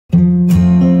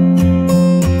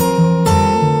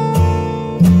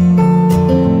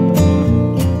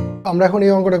আমরা এখন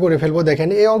এই অঙ্কটা করে ফেলবো। দেখেন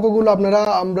এই অঙ্কগুলো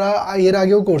আমরা এর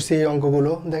আগেও করছি, এই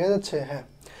অঙ্কগুলো দেখা যাচ্ছে। হ্যাঁ,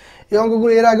 এই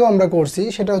অঙ্কগুলো এর আগেও আমরা করছি।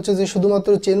 সেটা হচ্ছে যে শুধুমাত্র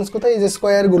চেঞ্জ কোথায়, এই যে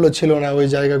স্কোয়ারগুলো ছিল না ওই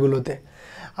জায়গাগুলোতে,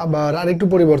 আবার আরেকটু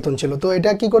পরিবর্তন ছিল। তো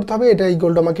এটা কি করতে হবে, এটা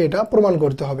ইকুয়াল টু আমাকে এটা প্রমাণ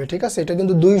করতে হবে, ঠিক আছে। এটা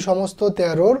কিন্তু 2 সমস্ত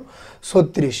 13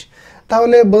 36,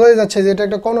 তাহলে বোঝাই যাচ্ছে যে এটা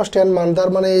একটা কনস্ট্যান্ট মান। তার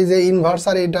মানে এই যে ইনভার্স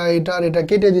আর এটা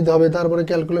কেটে দিতে হবে, তারপরে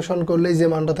ক্যালকুলেশন করলে যে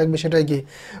মানটা থাকবে সেটাই কি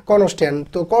কনস্ট্যান্ট।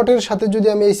 তো কটের সাথে যদি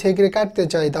আমি এই সেকরে কাটতে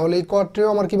চাই, তাহলে এই কটরেও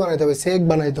আমার কি বানাইতে হবে, সেক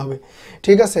বানাইতে হবে,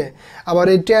 ঠিক আছে। আবার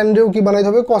এই ট্যানরেও কি বানাইতে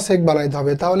হবে, কসেক বানাইতে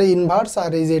হবে। তাহলে ইনভার্স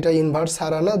আর এই যে এটা ইনভার্স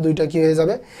সারানা দুইটা কি হয়ে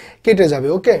যাবে, কেটে যাবে।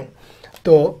 ওকে,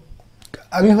 তো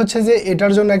আমি হচ্ছে যে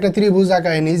এটার জন্য একটা ত্রিভুজ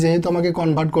আঁকাইনি, যেহেতু আমাকে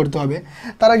কনভার্ট করতে হবে।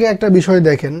 তার আগে একটা বিষয়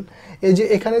দেখেন, এই যে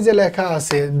এখানে যে লেখা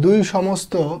আছে 2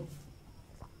 সমস্ত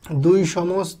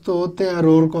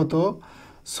 13 কত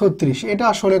 36, এটা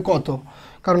আসলে কত?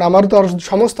 কারণ আমার তো আর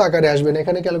সমস্ত আকারে আসবে না,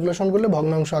 এখানে ক্যালকুলেশন করলে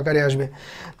ভগ্নাংশ আকারে আসবে।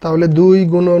 তাহলে 2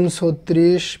 গুণন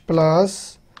 36 প্লাস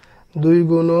 2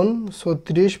 গুণন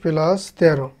 36 প্লাস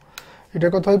 13, এটা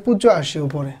কত হয় 85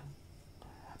 উপরে,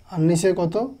 আর নিচে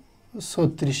কত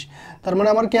 36। তার মানে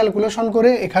আমার ক্যালকুলেশন করে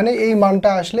এখানে এই মানটা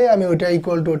আসলে আমি ওইটা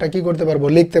ইকুয়াল টু ওটা কি করতে পারবো,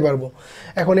 লিখতে পারবো।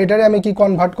 এখন এটারে আমি কি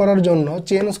কনভার্ট করার জন্য,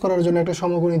 চেঞ্জ করার জন্য একটা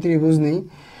সমকোণী ত্রিভুজ নিই।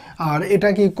 আর এটা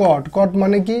কি কট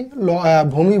মানে কি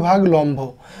ভূমি ভাগ লম্ব।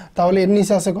 তাহলে এর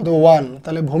নিচে আছে কত 1,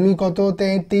 তাহলে ভূমি কত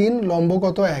 3, লম্ব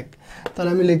কত 1, তাহলে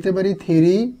আমি লিখতে পারি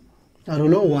 3 আর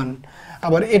হলো 1।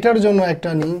 আবার এটার জন্য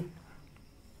একটা নিই,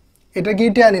 এটা কি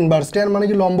ট্যান ইনভার্স, ট্যান মানে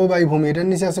কি লম্ব বাই ভূমি, এটার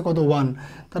নিচে আছে কত 1,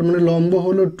 তার মানে লম্ব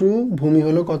হলো 2, ভূমি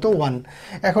হলো কত 1।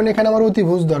 এখন এখানে আমার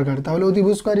অতিভুজ দরকার, তাহলে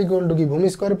অতিভুজ স্কোয়ার ইকুয়াল টু কি ভূমি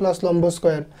স্কোয়ার প্লাস লম্ব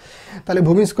স্কোয়ার। তাহলে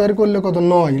ভূমি স্কোয়ার করলে কত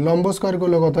 9, লম্ব স্কোয়ার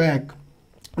করলে কত 1,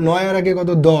 9 আর আগে কত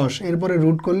 10, এরপরে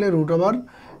রুট করলে রুট ওভার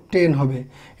 10 হবে।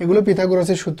 এগুলো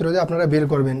পিথাগোরাসের সূত্র দিয়ে আপনারা বের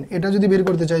করবেন। এটা যদি বের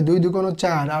করতে চাই 2 2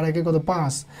 4 আর একে কত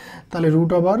 5, তাহলে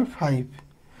রুট ওভার 5।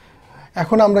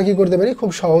 এখন আমরা কি করতে পারি,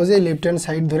 খুব সহজেই লেফট হ্যান্ড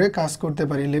সাইড ধরে কাজ করতে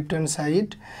পারি। লেফট হ্যান্ড সাইড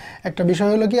একটা বিষয়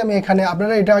হলো কি, আমি এখানে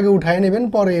আপনারা এটা আগে উঠায় নেবেন,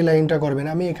 পরে এই লাইনটা করবেন।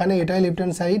 আমি এখানে এটাই লেফট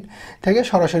হ্যান্ড সাইড থেকে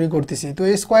সরাসরি করতেছি। তো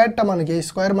এই স্কোয়ারটা মানে কি, এই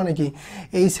স্কোয়ার মানে কি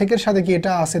এই সেকের সাথে কি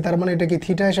এটা আছে, তার মানে এটা কি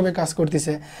থিটা হিসেবে কাজ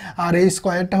করতেছে। আর এই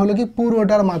স্কোয়ারটা হলো কি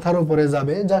পুরোটার মাথার উপরে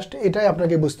যাবে, জাস্ট এটাই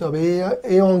আপনাকে বুঝতে হবে।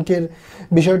 এই অঙ্কের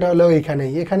বিষয়টা হলো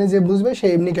এখানে যে বুঝবে সে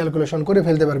এমনি ক্যালকুলেশন করে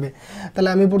ফেলতে পারবে। তাহলে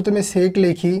আমি প্রথমে সেক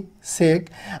লিখি, সেক,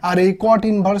 আর এই কট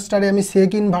ইনভার্সটারে আমি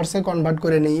সেক ইনভার্সে কনভার্ট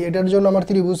করে নিই। এটার জন্য আমার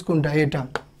ত্রিভুজ কোনটা, এটা।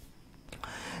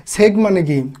 সেক মানে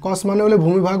কি, কস মানে হলে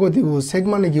ভূমি ভাগ অতিভুজ, সেক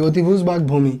মানে কি অতিভুজ ভাগ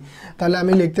ভূমি। তাহলে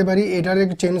আমি লিখতে পারি এটারে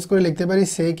চেঞ্জ করে লিখতে পারি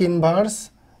সেক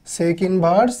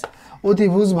ইনভার্স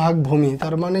অতিভুজ ভাগ ভূমি।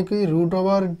 তার মানে কি রুট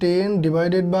ওভার 10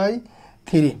 ডিভাইডেড বাই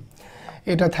 3,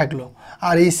 এটা থাকলো।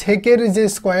 আর এই সেকের যে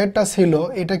স্কোয়ারটা ছিল,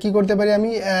 এটা কি করতে পারি আমি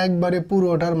একবারে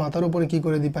পুরোটার মাথার উপরে কি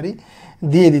করে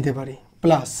দিয়ে দিতে পারি,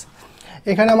 প্লাস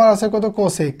এখানে আমার আছে কত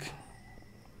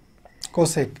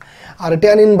কোসেক, আর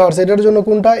ট্যান ইনভার্স এটার জন্য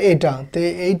কোনটা, এটা। তো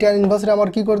এই ট্যান ইনভার্সে আমার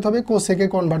কি করতে হবে, কোসেকে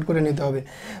কনভার্ট করে নিতে হবে।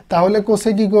 তাহলে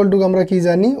কোসেক ইকুয়াল টু আমরা কি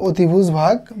জানি, অতিভুজ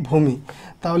ভাগ ভূমি।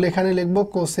 তাহলে এখানে লিখব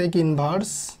কোসেক ইনভার্স,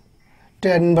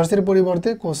 ট্যান ইনভার্সের পরিবর্তে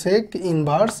কোসেক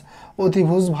ইনভার্স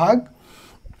অতিভুজ ভাগ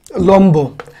লম্ব।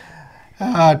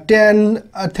 ট্যান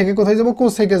থেকে কোথায় যাব,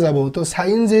 কোসেকে যাব। তো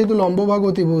সাইন যেহেতু লম্ব ভাগ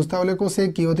অতিভুজ, তাহলে কোসেক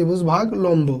কি অতিভুজ ভাগ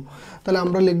লম্ব। তাহলে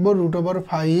আমরা লিখব রুট ওভার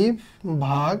 5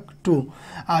 ভাগ 2।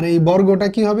 আর এই বর্গটা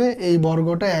কি হবে, এই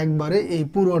বর্গটা একবারে এই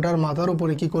পুরোটার মাথার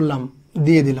উপরে কি করলাম,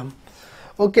 দিয়ে দিলাম।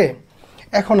 ওকে,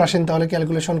 এখন আসেন তাহলে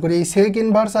ক্যালকুলেশন করি। এই সেক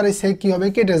ইনভার্স আর এই সেক কি হবে,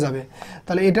 কেটে যাবে।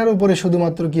 তাহলে এটার উপরে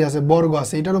শুধুমাত্র কি আছে, বর্গ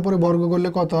আছে। এটার উপরে বর্গ করলে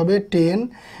কত হবে 10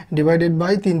 ডিভাইডেড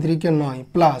বাই 3 3 কে 9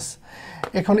 প্লাস,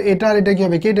 এখন এটার এটা কি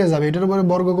হবে, কেটে যাবে। এটার উপরে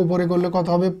বর্গ উপরে করলে কত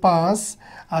হবে 5,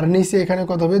 আর নিচে এখানে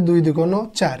কত হবে 2 2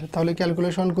 4। তাহলে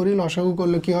ক্যালকুলেশন করি, লসাগু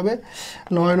করলে কি হবে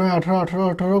 9 9 18 18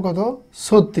 18 কত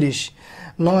 36,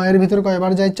 9 এর ভিতরে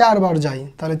কয়বার যায়, 4 বার যায়।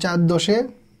 তাহলে 4 10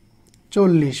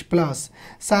 40 প্লাস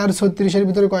 4 36 এর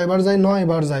ভিতরে কয়বার যায়, 9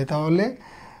 বার যায়। তাহলে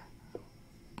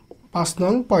 5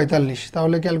 9 45।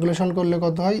 তাহলে ক্যালকুলেশন করলে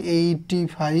কত হয়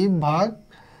 85 ভাগ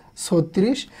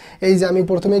 36। এই যে আমি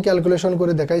প্রথমেই ক্যালকুলেশন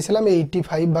করে দেখাইছিলাম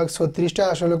 85 ভাগ 36টা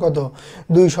আসলে কত,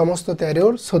 2 সমস্ত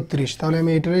 13 36। তাহলে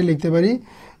আমি এটাই লিখতে পারি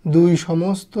 2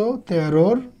 সমস্ত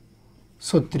 13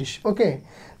 36। ওকে,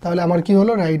 তাহলে আমার কি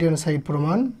হলো, রাইট হ্যান্ড সাইড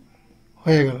প্রমাণ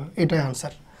হয়ে গেল। এটাই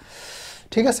আনসার।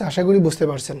 ঠিক আছে, আশা করি বুঝতে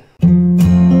পারছেন।